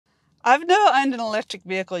I've never owned an electric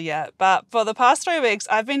vehicle yet, but for the past 3 weeks,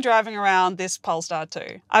 I've been driving around this Polestar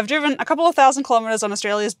 2. I've driven a couple of thousand kilometres on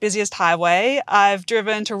Australia's busiest highway. I've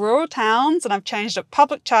driven to rural towns and I've changed at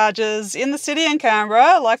public chargers in the city in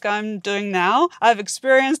Canberra, like I'm doing now. I've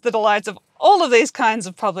experienced the delights of all of these kinds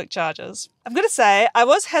of public chargers. I'm going to say I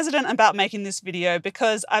was hesitant about making this video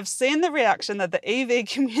because I've seen the reaction that the EV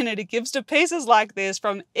community gives to pieces like this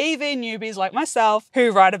from EV newbies like myself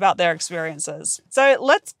who write about their experiences. So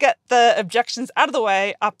let's get the objections out of the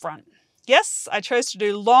way up front. Yes, I chose to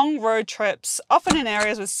do long road trips, often in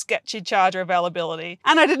areas with sketchy charger availability,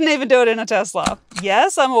 and I didn't even do it in a Tesla.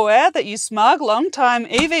 Yes, I'm aware that you smug, long-time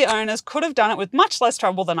EV owners could have done it with much less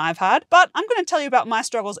trouble than I've had, but I'm going to tell you about my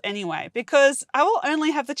struggles anyway, because I will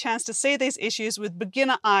only have the chance to see these issues with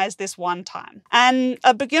beginner eyes this one time. And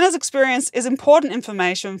a beginner's experience is important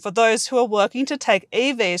information for those who are working to take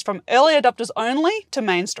EVs from early adopters only to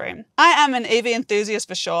mainstream. I am an EV enthusiast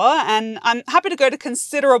for sure, and I'm happy to go to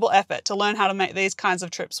considerable effort to learn how to make these kinds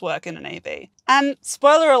of trips work in an EV. And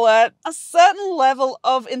spoiler alert, a certain level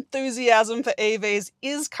of enthusiasm for EVs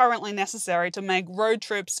is currently necessary to make road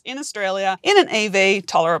trips in Australia in an EV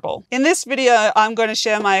tolerable. In this video, I'm going to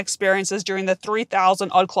share my experiences during the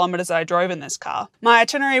 3,000 odd kilometres I drove in this car. My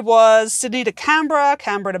itinerary was Sydney to Canberra,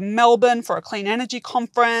 Canberra to Melbourne for a clean energy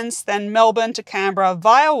conference, then Melbourne to Canberra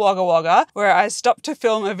via Wagga Wagga, where I stopped to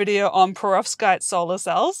film a video on perovskite solar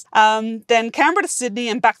cells. Then Canberra to Sydney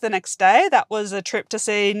and back the next day. That was a trip to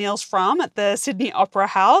see Niels Fram at the Sydney Opera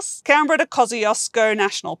House. Canberra to Kosciuszko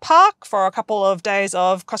National Park for a couple of days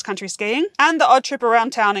of cross-country skiing, and the odd trip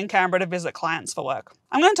around town in Canberra to visit clients for work.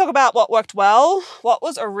 I'm going to talk about what worked well, what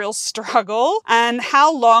was a real struggle, and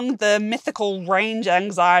how long the mythical range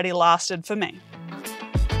anxiety lasted for me.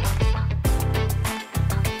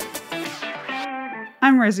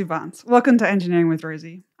 I'm Rosie Barnes. Welcome to Engineering with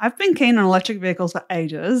Rosie. I've been keen on electric vehicles for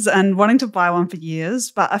ages and wanting to buy one for years,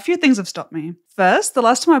 but a few things have stopped me. First, the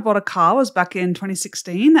last time I bought a car was back in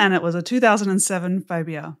 2016 and it was a 2007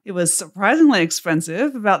 Phobia. It was surprisingly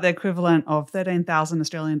expensive, about the equivalent of 13,000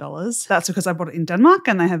 Australian dollars. That's because I bought it in Denmark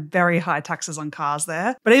and they have very high taxes on cars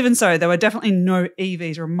there. But even so, there were definitely no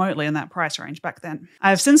EVs remotely in that price range back then. I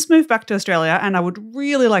have since moved back to Australia and I would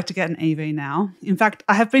really like to get an EV now. In fact,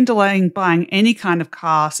 I have been delaying buying any kind of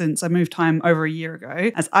car since I moved home over a year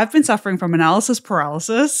ago, as I've been suffering from analysis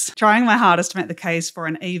paralysis, trying my hardest to make the case for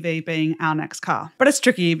an EV being our next car. But it's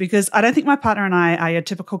tricky because I don't think my partner and I are your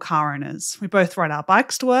typical car owners. We both ride our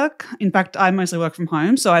bikes to work. In fact, I mostly work from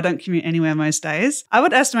home, so I don't commute anywhere most days. I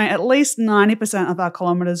would estimate at least 90% of our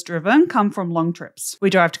kilometres driven come from long trips. We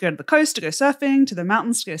drive to go to the coast to go surfing, to the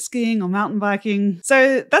mountains to go skiing or mountain biking.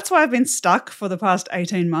 So that's why I've been stuck for the past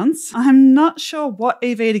 18 months. I'm not sure what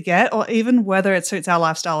EV to get or even whether it suits our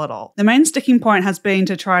lifestyle at all. The main sticking point has been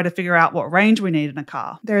to try to figure out what range we need in a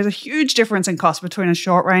car. There is a huge difference in cost between a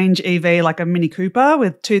short range EV like a Mini Cooper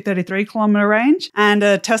with 233 kilometre range and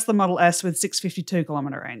a Tesla Model S with 652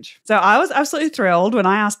 kilometre range. So I was absolutely thrilled when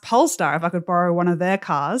I asked Polestar if I could borrow one of their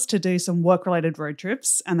cars to do some work-related road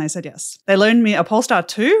trips, and they said yes. They loaned me a Polestar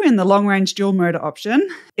 2 in the long-range dual motor option.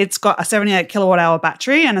 It's got a 78 kilowatt-hour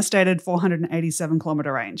battery and a stated 487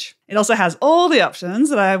 kilometre range. It also has all the options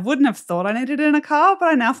that I wouldn't have thought I needed in a car, but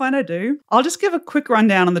I now find I do. I'll just give a quick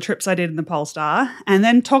rundown on the trips I did in the Polestar and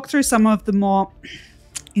then talk through some of the more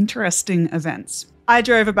interesting events. I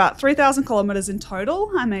drove about 3,000 kilometres in total.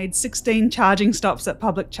 I made 16 charging stops at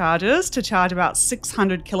public chargers to charge about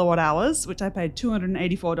 600 kilowatt hours, which I paid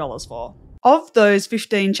 $284 for. Of those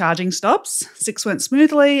 15 charging stops, 6 went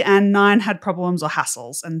smoothly and 9 had problems or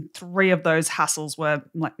hassles, and 3 of those hassles were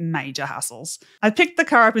like major hassles. I picked the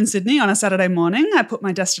car up in Sydney on a Saturday morning. I put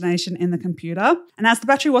my destination in the computer, and as the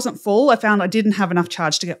battery wasn't full, I found I didn't have enough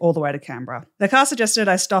charge to get all the way to Canberra. The car suggested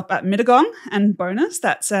I stop at Mittagong, and bonus,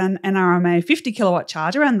 that's an NRMA 50 kilowatt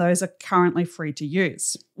charger, and those are currently free to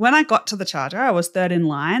use. When I got to the charger, I was third in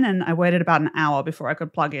line and I waited about an hour before I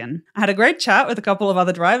could plug in. I had a great chat with a couple of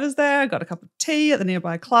other drivers there, got a cup of tea at the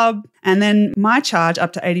nearby club, and then my charge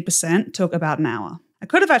up to 80% took about an hour. I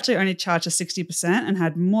could have actually only charged to 60% and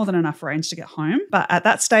had more than enough range to get home, but at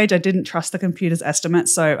that stage I didn't trust the computer's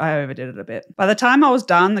estimates, so I overdid it a bit. By the time I was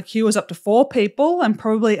done, the queue was up to 4 people and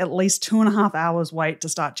probably at least 2.5 hours wait to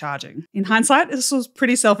start charging. In hindsight, this was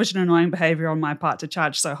pretty selfish and annoying behaviour on my part to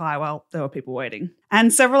charge so high while there were people waiting.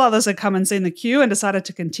 And several others had come and seen the queue and decided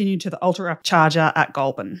to continue to the Ultra charger at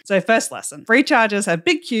Goulburn. So first lesson, free chargers have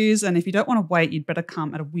big queues, and if you don't want to wait, you'd better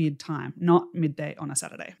come at a weird time, not midday on a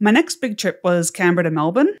Saturday. My next big trip was Canberra to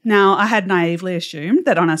Melbourne. Now, I had naively assumed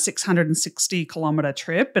that on a 660 kilometre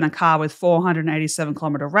trip in a car with 487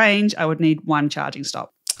 kilometre range, I would need 1 charging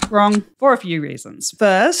stop. Wrong, for a few reasons.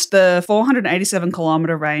 First, the 487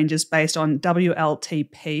 kilometre range is based on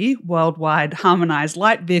WLTP, Worldwide Harmonised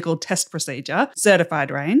Light Vehicle Test Procedure,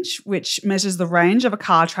 certified range, which measures the range of a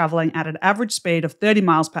car travelling at an average speed of 30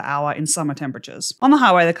 miles per hour in summer temperatures. On the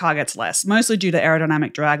highway, the car gets less, mostly due to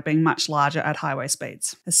aerodynamic drag being much larger at highway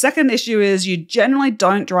speeds. The second issue is you generally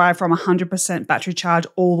don't drive from 100% battery charge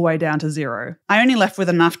all the way down to zero. I only left with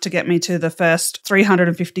enough to get me to the first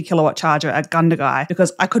 350 kilowatt charger at Gundagai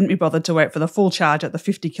because I couldn't be bothered to wait for the full charge at the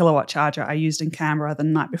 50 kilowatt charger I used in Canberra the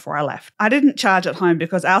night before I left. I didn't charge at home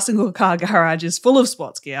because our single car garage is full of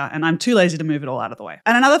sports gear and I'm too lazy to move it all out of the way.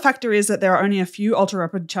 And another factor is that there are only a few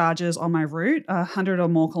ultra-rapid chargers on my route, 100 or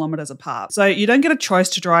more kilometres apart. So you don't get a choice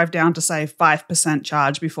to drive down to, say, 5%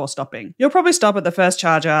 charge before stopping. You'll probably stop at the first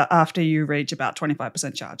charger after you reach about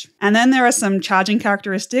 25% charge. And then there are some charging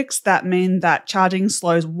characteristics that mean that charging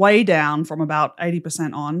slows way down from about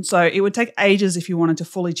 80% on, so it would take ages if you wanted to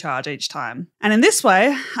fully charge each time. And in this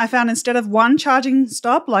way, I found instead of one charging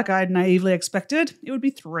stop like I'd naively expected, it would be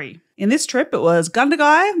 3. In this trip, it was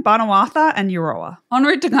Gundagai, Barnawartha and Euroa. En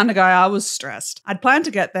route to Gundagai, I was stressed. I'd planned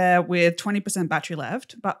to get there with 20% battery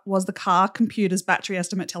left, but was the car computer's battery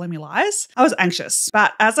estimate telling me lies? I was anxious,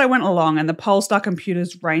 but as I went along and the Polestar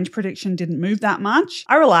computer's range prediction didn't move that much,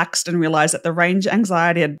 I relaxed and realised that the range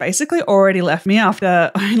anxiety had basically already left me after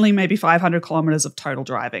only maybe 500 kilometres of total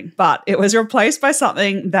driving. But it was replaced by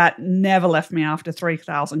something that never left me after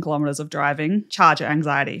 3,000 kilometres of driving: charger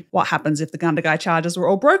anxiety. What happens if the Gundagai chargers were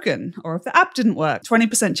all broken? Or if the app didn't work?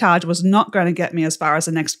 20% charge was not going to get me as far as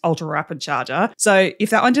the next ultra rapid charger. So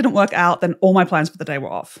if that one didn't work out, then all my plans for the day were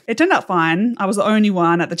off. It turned out fine. I was the only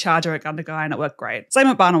one at the charger at Gundagai and it worked great. Same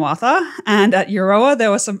at Barnawartha, and at Euroa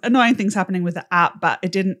there were some annoying things happening with the app, but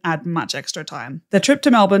it didn't add much extra time. The trip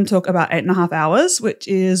to Melbourne took about 8.5 hours, which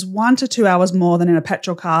is 1 to 2 hours more than in a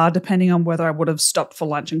petrol car, depending on whether I would have stopped for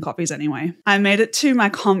lunch and coffees anyway. I made it to my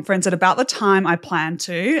conference at about the time I planned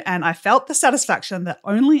to, and I felt the satisfaction that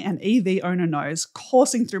only an EV owner knows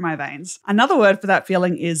coursing through my veins. Another word for that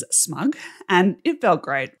feeling is smug, and it felt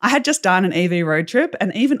great. I had just done an EV road trip,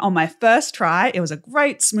 and even on my first try, it was a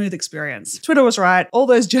great, smooth experience. Twitter was right. All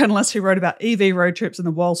those journalists who wrote about EV road trips in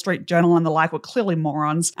the Wall Street Journal and the like were clearly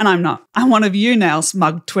morons, and I'm not. I'm one of you now,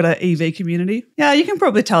 smug Twitter EV community. Yeah, you can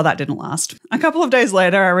probably tell that didn't last. A couple of days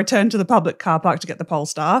later, I returned to the public car park to get the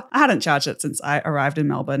Polestar. I hadn't charged it since I arrived in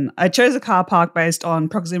Melbourne. I chose a car park based on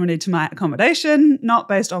proximity to my accommodation, not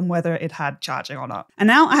based on whether it had charging or not. And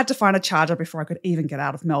now I had to find a charger before I could even get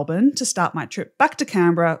out of Melbourne to start my trip back to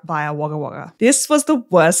Canberra via Wagga Wagga. This was the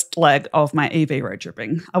worst leg of my EV road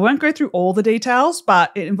tripping. I won't go through all the details,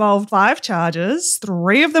 but it involved 5 chargers.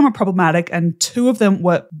 3 of them were problematic and 2 of them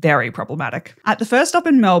were very problematic. At the first stop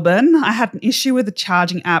in Melbourne, I had an issue with the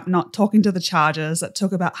charging app not talking to the chargers that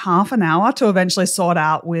took about half an hour to eventually sort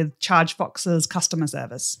out with ChargeFox's customer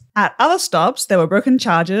service. At other stops, there were broken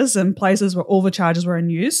chargers and places where all the chargers were in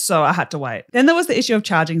use, so I had to wait. Then there was the issue of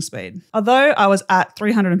charging speed. Although I was at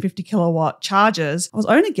 350 kilowatt chargers, I was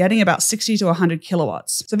only getting about 60 to 100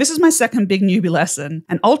 kilowatts. So this is my second big newbie lesson.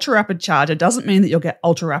 An ultra-rapid charger doesn't mean that you'll get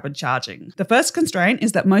ultra-rapid charging. The first constraint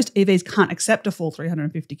is that most EVs can't accept a full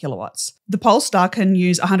 350 kilowatts. The Polestar can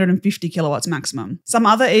use 150 kilowatts maximum. Some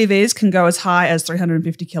other EVs can go as high as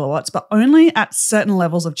 350 kilowatts, but only at certain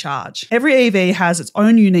levels of charge. Every EV has its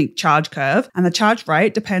own unique charge curve, and the charge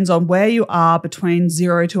rate depends on where you are between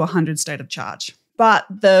 0 to 100 state of charge. But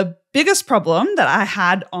the biggest problem that I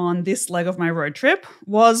had on this leg of my road trip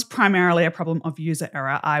was primarily a problem of user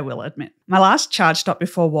error, I will admit. My last charge stop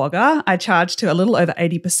before Wagga, I charged to a little over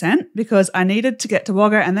 80% because I needed to get to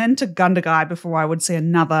Wagga and then to Gundagai before I would see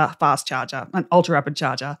another fast charger, an ultra-rapid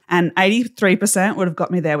charger, and 83% would have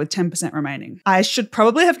got me there with 10% remaining. I should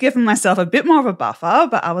probably have given myself a bit more of a buffer,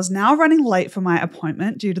 but I was now running late for my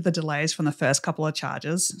appointment due to the delays from the first couple of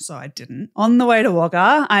charges, so I didn't. On the way to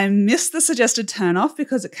Wagga, I missed the suggested turn-off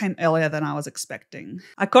because it came earlier than I was expecting.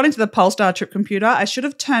 According to the Polestar trip computer, I should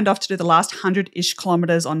have turned off to do the last 100-ish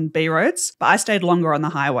kilometres on B roads, but I stayed longer on the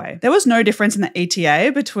highway. There was no difference in the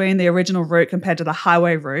ETA between the original route compared to the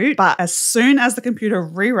highway route, but as soon as the computer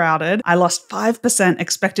rerouted, I lost 5%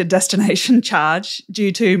 expected destination charge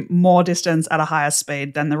due to more distance at a higher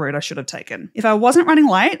speed than the route I should have taken. If I wasn't running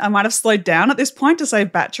late, I might have slowed down at this point to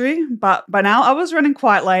save battery, but by now I was running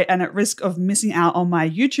quite late and at risk of missing out on my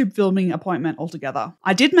YouTube filming appointment altogether.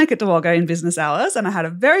 I did make it to Wagga in business hours, and I had a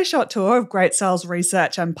very short tour of Great Cells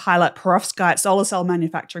Research and Pilot Perovskite solar cell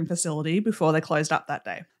manufacturing facility before they closed up that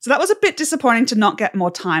day. So that was a bit disappointing to not get more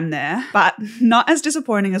time there, but not as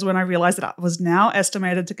disappointing as when I realised that I was now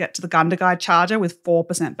estimated to get to the Gundagai charger with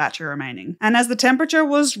 4% battery remaining. And as the temperature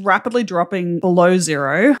was rapidly dropping below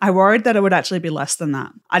zero, I worried that it would actually be less than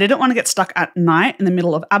that. I didn't want to get stuck at night in the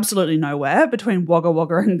middle of absolutely nowhere between Wagga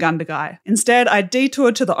Wagga and Gundagai. Instead, I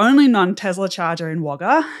detoured to the only non-Tesla charger in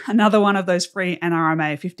Wagga, another one of those free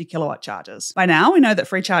NRMA 50 kilowatt chargers. By now, we know that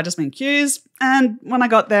free chargers mean queues, and when I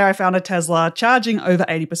got there, I found a Tesla charging over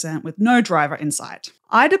 80% with no driver in sight.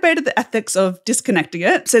 I debated the ethics of disconnecting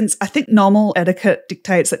it, since I think normal etiquette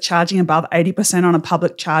dictates that charging above 80% on a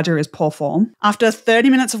public charger is poor form. After 30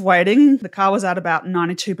 minutes of waiting, the car was at about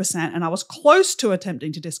 92%, and I was close to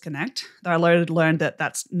attempting to disconnect, though I later learned that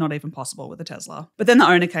that's not even possible with a Tesla. But then the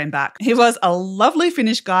owner came back. He was a lovely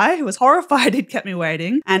Finnish guy who was horrified he'd kept me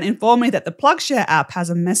waiting and informed me that the PlugShare app has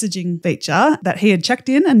a messaging feature that he had checked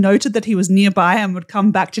in and noted that he was nearby and would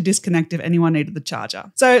come back to disconnect if anyone needed the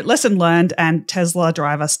charger. So lesson learned, and Tesla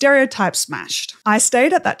driver stereotype smashed. I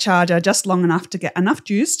stayed at that charger just long enough to get enough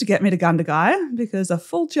juice to get me to Gundagai, because a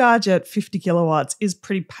full charge at 50 kilowatts is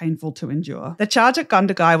pretty painful to endure. The charge at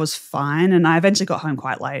Gundagai was fine, and I eventually got home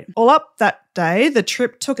quite late. All up, that day, the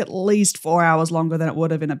trip took at least 4 hours longer than it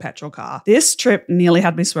would have in a petrol car. This trip nearly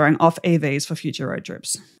had me swearing off EVs for future road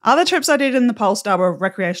trips. Other trips I did in the Polestar were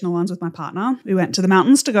recreational ones with my partner. We went to the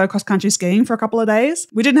mountains to go cross-country skiing for a couple of days.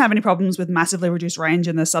 We didn't have any problems with massively reduced range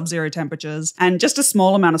in the sub-zero temperatures, and just a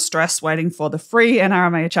small amount of stress waiting for the free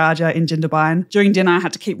NRMA charger in Jindabyne. During dinner, I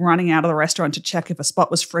had to keep running out of the restaurant to check if a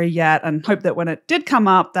spot was free yet, and hope that when it did come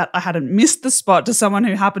up that I hadn't missed the spot to someone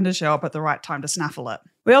who happened to show up at the right time to snaffle it.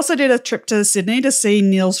 We also did a trip to Sydney to see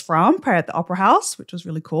Niels Fromm play at the Opera House, which was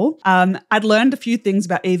really cool. I'd learned a few things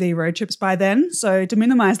about EV road trips by then, so to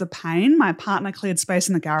minimise the pain, my partner cleared space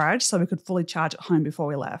in the garage so we could fully charge at home before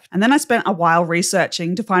we left. And then I spent a while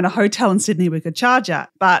researching to find a hotel in Sydney we could charge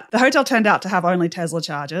at, but the hotel turned out to have only Tesla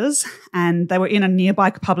chargers, and they were in a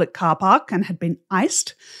nearby public car park and had been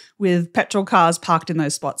iced, with petrol cars parked in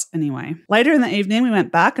those spots anyway. Later in the evening, we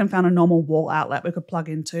went back and found a normal wall outlet we could plug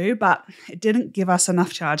into, but it didn't give us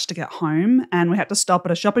enough charge to get home, and we had to stop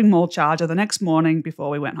at a shopping mall charger the next morning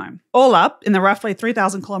before we went home. All up, in the roughly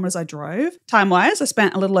 3,000 kilometres I drove, time-wise, I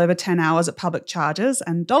spent a little over 10 hours at public chargers,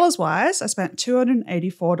 and dollars-wise, I spent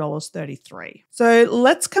 $284.33. So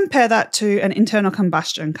let's compare that to an internal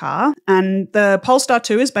combustion car, and the Polestar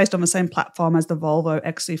 2 is based on the same platform as the Volvo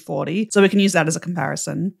XC40, so we can use that as a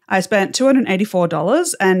comparison. I spent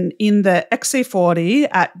 $284, and in the XC40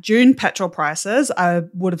 at June petrol prices, I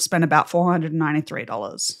would have spent about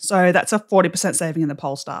 $493. So that's a 40% saving in the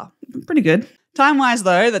Polestar. Pretty good. Time-wise,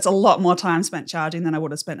 though, that's a lot more time spent charging than I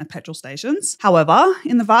would have spent at petrol stations. However,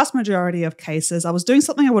 in the vast majority of cases, I was doing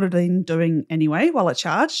something I would have been doing anyway while it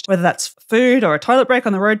charged, whether that's food or a toilet break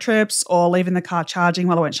on the road trips, or leaving the car charging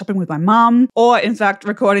while I went shopping with my mum, or in fact,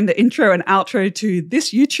 recording the intro and outro to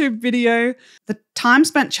this YouTube video. The time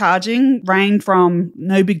spent charging ranged from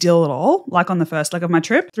no big deal at all, like on the first leg of my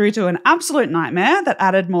trip, through to an absolute nightmare that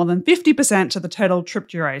added more than 50% to the total trip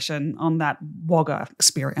duration on that Wagga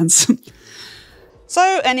experience.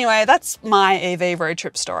 So anyway, that's my EV road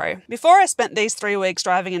trip story. Before I spent these 3 weeks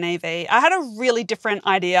driving an EV, I had a really different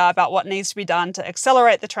idea about what needs to be done to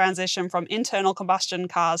accelerate the transition from internal combustion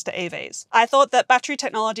cars to EVs. I thought that battery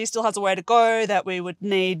technology still has a way to go, that we would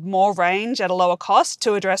need more range at a lower cost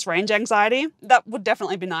to address range anxiety. That would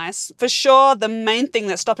definitely be nice. For sure, the main thing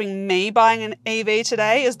that's stopping me buying an EV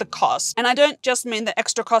today is the cost. And I don't just mean the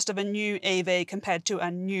extra cost of a new EV compared to a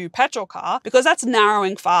new petrol car, because that's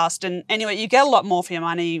narrowing fast. And anyway, you get a lot more for your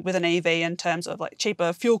money with an EV in terms of like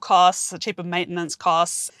cheaper fuel costs, cheaper maintenance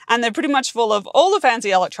costs, and they're pretty much full of all the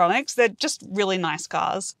fancy electronics. They're just really nice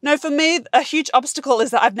cars. No, for me, a huge obstacle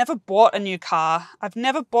is that I've never bought a new car. I've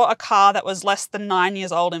never bought a car that was less than 9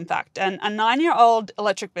 years old, in fact, and a 9-year-old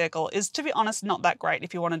electric vehicle is, to be honest, not that great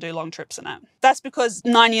if you want to do long trips in it. That's because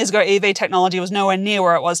 9 years ago, EV technology was nowhere near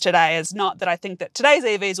where it was today. It's not that I think that today's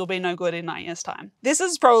EVs will be no good in 9 years' time. This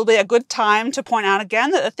is probably a good time to point out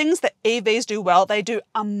again that the things that EVs do well, they do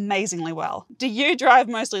amazingly well. Do you drive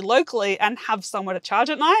mostly locally and have somewhere to charge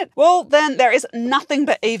at night? Well, then there is nothing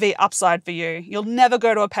but EV upside for you. You'll never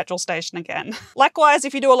go to a petrol station again. Likewise,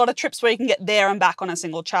 if you do a lot of trips where you can get there and back on a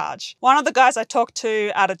single charge. One of the guys I talked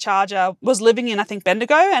to at a charger was living in, I think,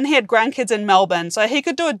 Bendigo, and he had grandkids in Melbourne, so he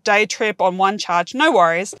could do a day trip on one charge, no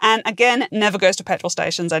worries, and again, never goes to petrol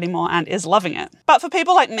stations anymore and is loving it. But for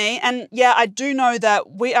people like me, and yeah, I do know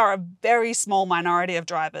that we are a very small minority of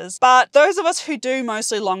drivers, but those of us who do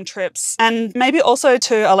mostly long trips, and maybe also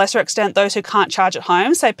to a lesser extent those who can't charge at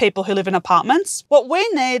home, say people who live in apartments, what we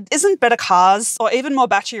need isn't better cars or even more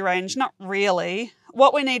battery range, not really.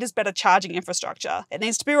 what we need is better charging infrastructure. It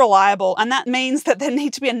needs to be reliable, and that means that there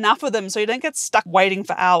need to be enough of them so you don't get stuck waiting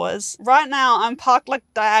for hours. Right now, I'm parked like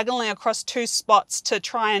diagonally across 2 spots to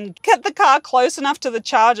try and get the car close enough to the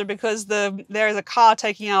charger because there is a car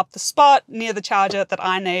taking up the spot near the charger that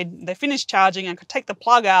I need. They finished charging and could take the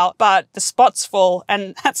plug out, but the spot's full,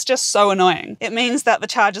 and that's just so annoying. It means that the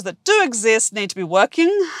chargers that do exist need to be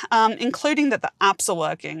working, including that the apps are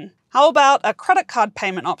working. How about a credit card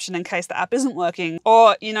payment option in case the app isn't working?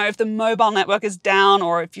 Or, if the mobile network is down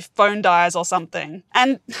or if your phone dies or something.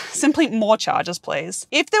 And simply more chargers, please.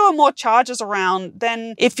 If there were more chargers around,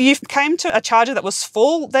 then if you came to a charger that was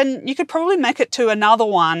full, then you could probably make it to another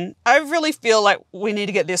one. I really feel like we need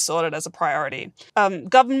to get this sorted as a priority.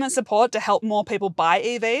 Government support to help more people buy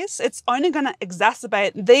EVs. It's only going to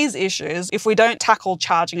exacerbate these issues if we don't tackle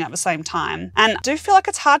charging at the same time. And I do feel like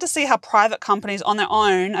it's hard to see how private companies on their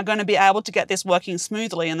own are going to be able to get this working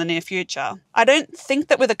smoothly in the near future. I don't think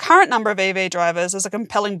that with the current number of EV drivers, there's a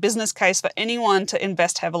compelling business case for anyone to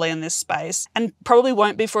invest heavily in this space, and probably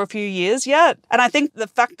won't be for a few years yet. And I think the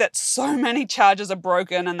fact that so many chargers are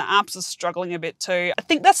broken and the apps are struggling a bit too, I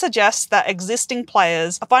think that suggests that existing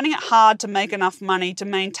players are finding it hard to make enough money to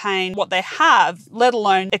maintain what they have, let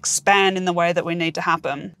alone expand in the way that we need to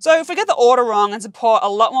happen. So if we get the order wrong and support a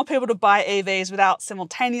lot more people to buy EVs without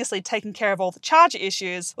simultaneously taking care of all the charger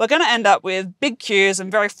issues, we're going to end up with big queues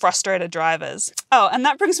and very frustrated drivers. Oh, and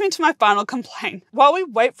that brings me to my final complaint. While we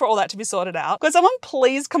wait for all that to be sorted out, could someone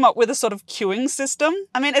please come up with a sort of queuing system?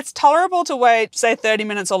 I mean, it's tolerable to wait, say 30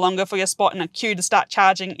 minutes or longer for your spot in a queue to start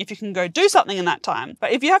charging if you can go do something in that time.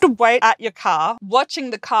 But if you have to wait at your car, watching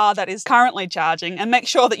the car that is currently charging, and make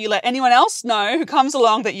sure that you let anyone else know who comes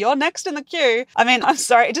along that you're next in the queue, I mean, I'm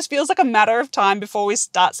sorry, it just feels like a matter of time before we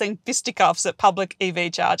start seeing fisticuffs at public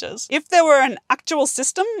EV chargers. If there were an actual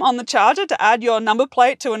system on the charger to add your number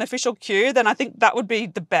plate to an official queue, then I think that would be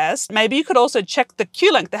the best. Maybe you could also check the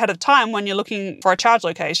queue length ahead of time when you're looking for a charge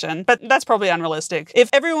location, but that's probably unrealistic. If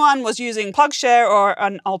everyone was using PlugShare or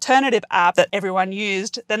an alternative app that everyone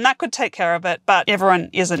used, then that could take care of it, but everyone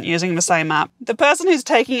isn't using the same app. The person who's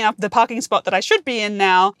taking up the parking spot that I should be in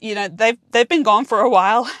now, they've been gone for a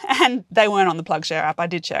while and they weren't on the PlugShare app, I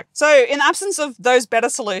did check. So in absence of those better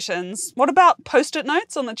solutions, what about post-it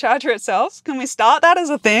notes on the charger itself? Can we start that as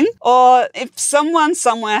a thing? Or if someone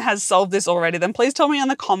somewhere has solved this already, then please tell me in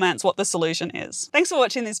the comments what the solution is. Thanks for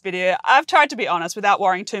watching this video. I've tried to be honest without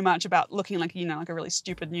worrying too much about looking like, like a really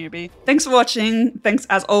stupid newbie. Thanks for watching. Thanks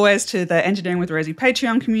as always to the Engineering with Rosie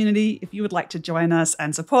Patreon community. If you would like to join us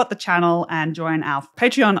and support the channel and join our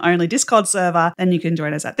Patreon only Discord server, then you can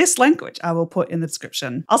join us at this link, which I will put in the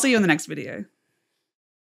description. I'll see you in the next video.